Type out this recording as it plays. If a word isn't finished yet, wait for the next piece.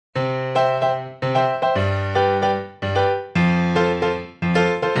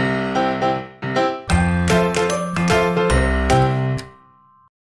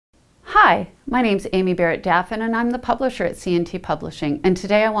My name's Amy Barrett-Daffin and I'm the publisher at C&T Publishing, and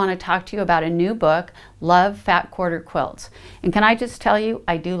today I want to talk to you about a new book, Love Fat Quarter Quilts. And can I just tell you,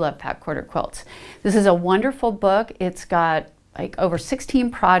 I do love fat quarter quilts. This is a wonderful book. It's got like over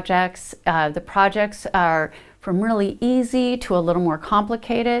 16 projects. The projects are from really easy to a little more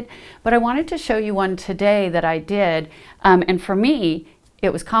complicated, but I wanted to show you one today that I did, and for me,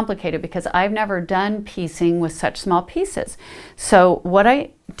 it was complicated because I've never done piecing with such small pieces. So what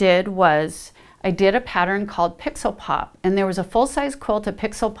I did was I did a pattern called Pixel Pop, and there was a full-size quilt of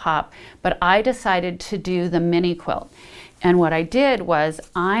Pixel Pop, but I decided to do the mini quilt. And what I did was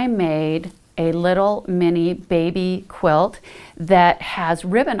I made a little mini baby quilt that has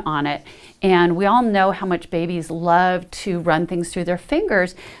ribbon on it. And we all know how much babies love to run things through their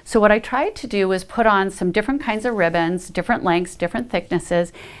fingers. So what I tried to do was put on some different kinds of ribbons, different lengths, different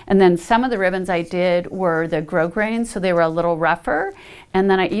thicknesses. And then some of the ribbons I did were the grosgrain, so they were a little rougher.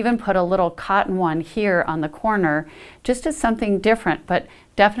 And then I even put a little cotton one here on the corner, just as something different, but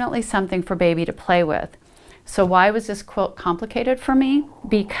definitely something for baby to play with. So why was this quilt complicated for me?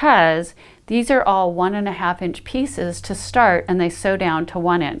 Because these are all 1.5 inch pieces to start, and they sew down to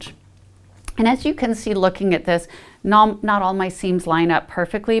 1 inch. And as you can see looking at this, not all my seams line up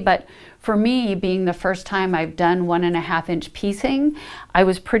perfectly, but for me, being the first time I've done 1.5 inch piecing, I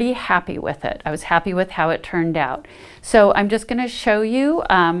was pretty happy with it. I was happy with how it turned out. So I'm just gonna show you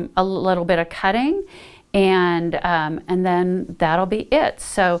a little bit of cutting, and then that'll be it.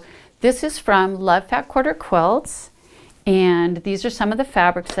 So this is from Love Fat Quarter Quilts, and these are some of the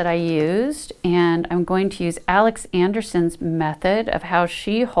fabrics that I used, and I'm going to use Alex Anderson's method of how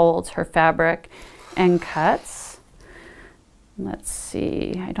she holds her fabric and cuts. Let's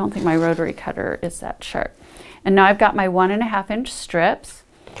see, I don't think my rotary cutter is that sharp. And now I've got my 1.5 inch strips,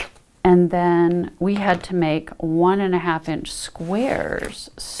 and then we had to make 1.5 inch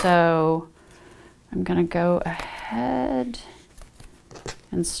squares. So I'm gonna go ahead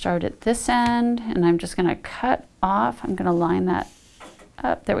and start at this end, and I'm just gonna cut off, I'm gonna line that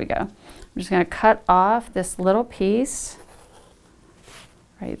up, there we go. I'm just gonna cut off this little piece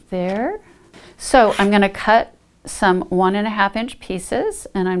right there. So I'm gonna cut some 1.5 inch pieces,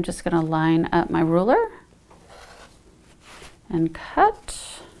 and I'm just gonna line up my ruler and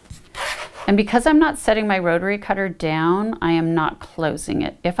cut. And because I'm not setting my rotary cutter down, I am not closing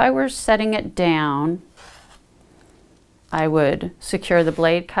it. If I were setting it down, I would secure the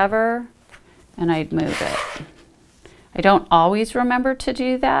blade cover and I'd move it. I don't always remember to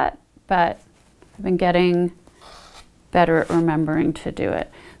do that, but I've been getting better at remembering to do it.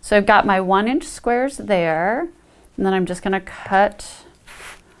 So I've got my 1 inch squares there, and then I'm just gonna cut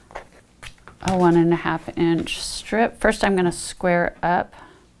a 1.5 inch strip. First I'm gonna square up,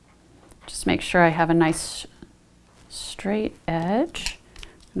 just make sure I have a nice straight edge.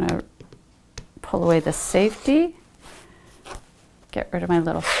 I'm gonna pull away the safety. Get rid of my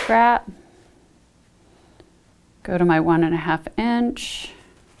little scrap. Go to my 1.5 inch.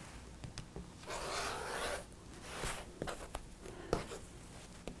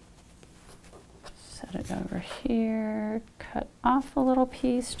 Set it over here. Cut off a little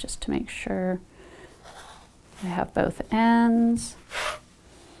piece just to make sure I have both ends.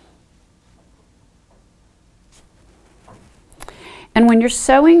 And when you're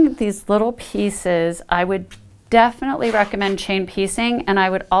sewing these little pieces, I would definitely recommend chain piecing, and I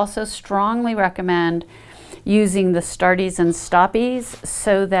would also strongly recommend using the starties and stoppies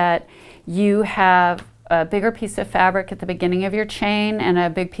so that you have a bigger piece of fabric at the beginning of your chain and a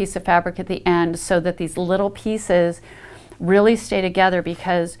big piece of fabric at the end, so that these little pieces really stay together.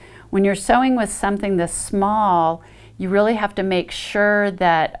 Because when you're sewing with something this small, you really have to make sure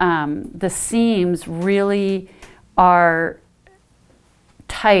that the seams really are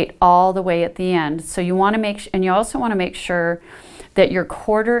tight all the way at the end. So you want to make and you also want to make sure that your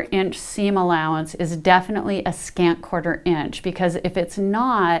 1/4 inch seam allowance is definitely a scant 1/4 inch, because if it's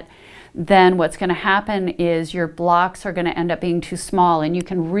not, then what's going to happen is your blocks are going to end up being too small, and you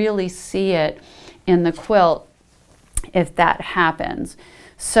can really see it in the quilt if that happens.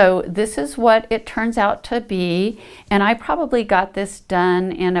 So this is what it turns out to be, and I probably got this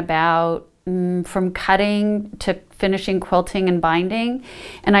done in about from cutting to finishing quilting and binding.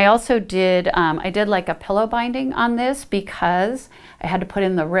 And I also did, I did like a pillow binding on this because I had to put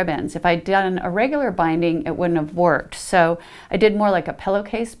in the ribbons. If I'd done a regular binding, it wouldn't have worked. So I did more like a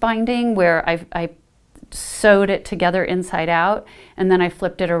pillowcase binding where I sewed it together inside out, and then I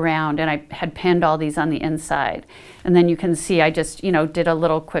flipped it around, and I had pinned all these on the inside. And then you can see I just, did a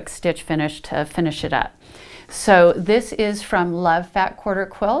little quick stitch finish to finish it up. So this is from Love Fat Quarter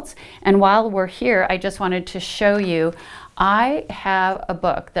Quilts, and while we're here, I just wanted to show you I have a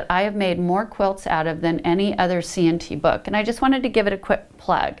book that I have made more quilts out of than any other C&T book, and I just wanted to give it a quick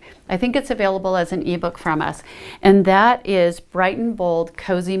plug. I think it's available as an ebook from us, and that is Bright and Bold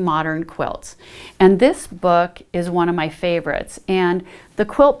Cozy Modern Quilts. And this book is one of my favorites, and the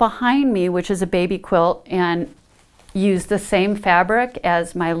quilt behind me, which is a baby quilt and used the same fabric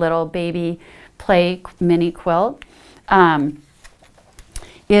as my little baby play mini quilt,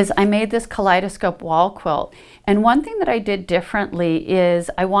 is I made this kaleidoscope wall quilt. And one thing that I did differently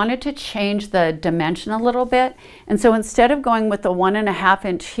is I wanted to change the dimension a little bit. And so instead of going with the 1.5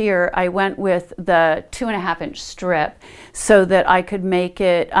 inch here, I went with the 2.5 inch strip so that I could make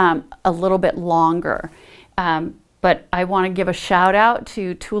it a little bit longer. But I want to give a shout out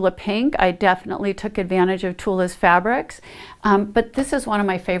to Tula Pink. I definitely took advantage of Tula's fabrics. But this is one of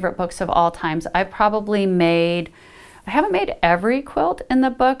my favorite books of all times. I haven't made every quilt in the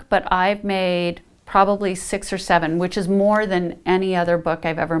book, but I've made probably 6 or 7, which is more than any other book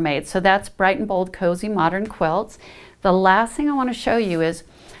I've ever made. So that's Bright and Bold Cozy Modern Quilts. The last thing I want to show you is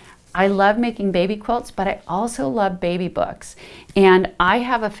I love making baby quilts, but I also love baby books. And I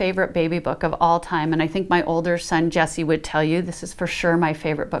have a favorite baby book of all time, and I think my older son Jesse would tell you this is for sure my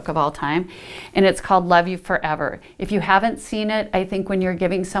favorite book of all time, and it's called Love You Forever. If you haven't seen it, I think when you're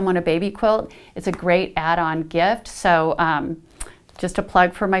giving someone a baby quilt, it's a great add-on gift. So just a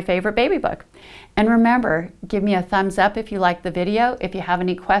plug for my favorite baby book. And remember, give me a thumbs up if you like the video. If you have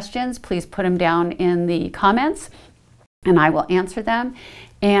any questions, please put them down in the comments and I will answer them.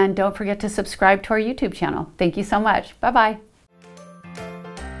 And don't forget to subscribe to our YouTube channel. Thank you so much. Bye-bye.